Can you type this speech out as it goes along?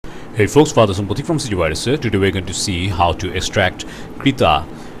Hey folks, Father Sampati from SVG TIFF here. Today we're going to see how to extract Krita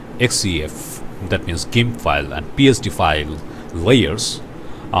XCF, that means GIMP file and PSD file layers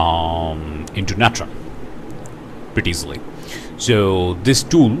into Natron pretty easily. So this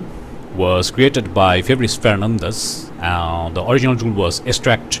tool was created by Fabrice Fernandez. The original tool was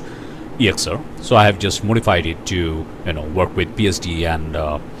extract EXR, so I have just modified it to work with PSD and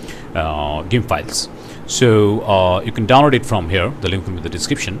GIMP files. So you can download it from here. The link will be in the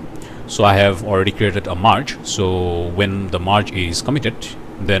description. So I have already created a merge, so when the merge is committed,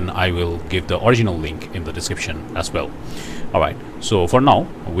 then I will give the original link in the description as well. Alright, so for now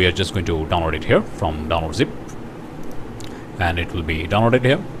we are just going to download it here from download zip, and it will be downloaded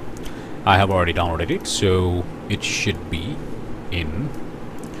here. I have already downloaded it, so it should be in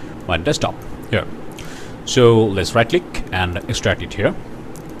my desktop here. So let's right click and extract it here,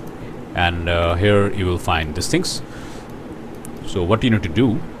 and here you will find these things. So what you need to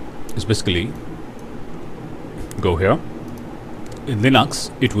do is basically go here. In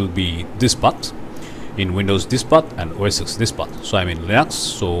Linux it will be this path, in Windows this path, and OS X this path. So I'm in Linux,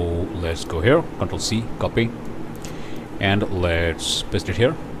 so let's go here, Ctrl C, copy, and let's paste it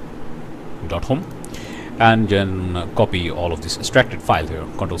here, .home, and then copy all of this extracted file here,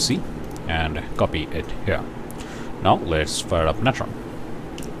 Ctrl C, and copy it here. Now let's fire up Natron.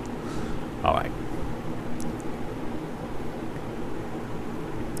 Alright,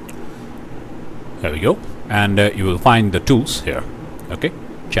 there we go, and you will find the tools here, okay,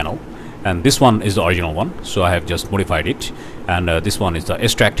 channel, and this one is the original one, so I have just modified it, and this one is the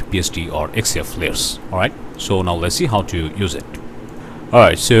extract PSD or XCF layers. Alright, so now let's see how to use it.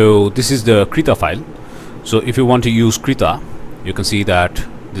 Alright, so this is the Krita file. So if you want to use Krita, you can see that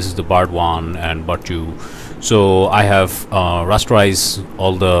this is the bar 1 and bar 2. So I have rasterized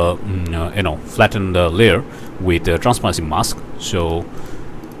all the flattened the layer with a transparency mask. So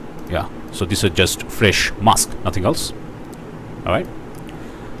yeah, so this is just fresh mask, nothing else. Alright,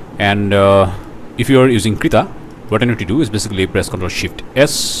 and if you are using Krita, what I need to do is basically press Ctrl Shift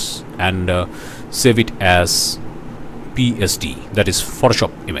S and save it as PSD, that is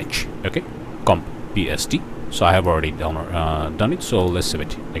Photoshop image, okay, comp PSD. So I have already done it, so let's save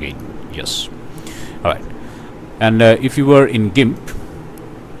it again. Yes. Alright, and if you were in GIMP,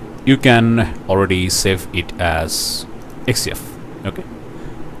 you can already save it as XCF, okay,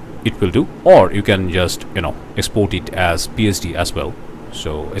 it will do, or you can just export it as PSD as well.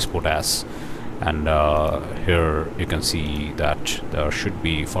 So export as, and here you can see that there should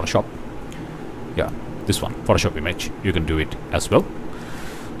be Photoshop, yeah, this one, Photoshop image. You can do it as well.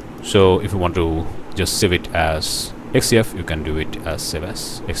 So if you want to just save it as XCF, you can do it as save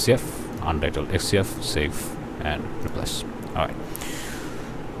as XCF, untitled XCF, save and replace. Alright,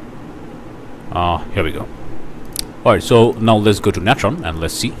 here we go. Alright, so now let's go to Natron and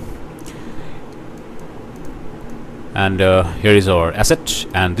let's see. And here is our asset,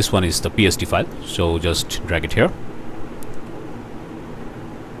 and this one is the PSD file, so just drag it here.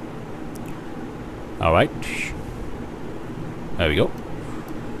 Alright, there we go.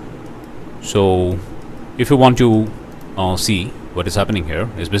 So if you want to see what is happening here,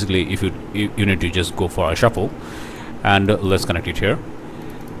 is basically if you need to just go for a shuffle, and let's connect it here,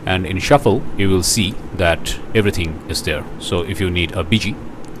 and in shuffle you will see that everything is there. So if you need a BG,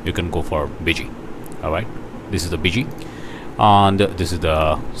 you can go for BG. Alright, this is the BG, and this is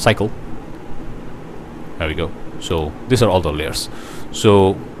the cycle. There we go. So these are all the layers.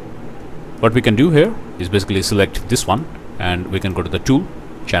 So what we can do here is basically select this one, and we can go to the tool,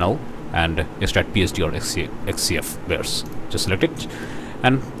 channel, and extract PSD or XCF layers. Just select it,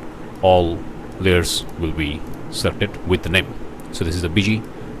 and all layers will be selected with the name. So this is the BG,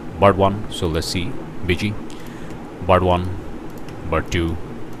 bar 1, so let's see, BG, bar 1, bar 2,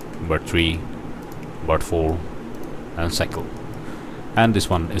 bar 3, bar 4, and cycle. And this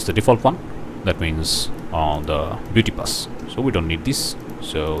one is the default one, that means the beauty pass, so we don't need this,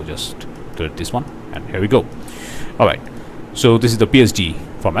 so just delete this one, and here we go. Alright, so this is the PSD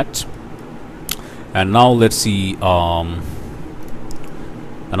format, and now let's see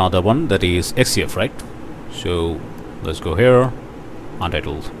another one, that is XCF, right? So let's go here,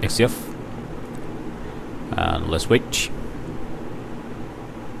 untitled XCF, and let's wait.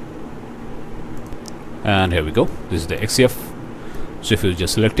 And here we go, this is the XCF. So if you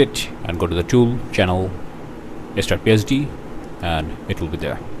just select it and go to the tool, channel, extract PSD, and it will be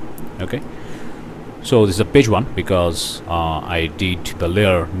there. Okay, so this is a page 1 because I did the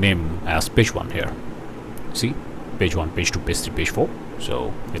layer name as page 1 here. See, page 1, page 2, page 3, page 4,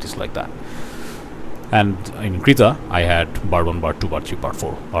 so it is like that. And in Krita I had bar 1, bar 2, bar 3, bar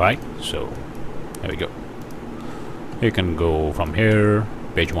 4. Alright, so there we go. You can go from here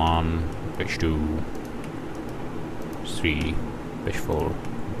page 1, page 2, 3, page 4,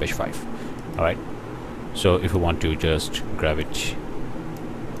 page 5. Alright, so if you want to just grab it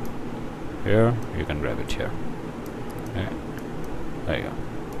here, you can grab it here. Okay. There you go.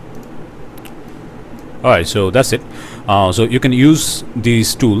 Alright, so that's it. So you can use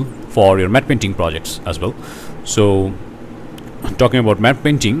this tool for your matte painting projects as well. So talking about matte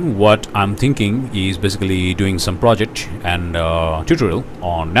painting, what I'm thinking is basically doing some project and tutorial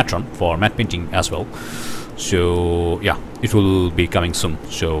on Natron for matte painting as well. So yeah, it will be coming soon.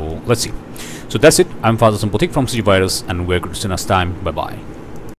 So let's see. So that's it. I'm Father Sampotik from CG Virus, and we're going to see you next time. Bye bye.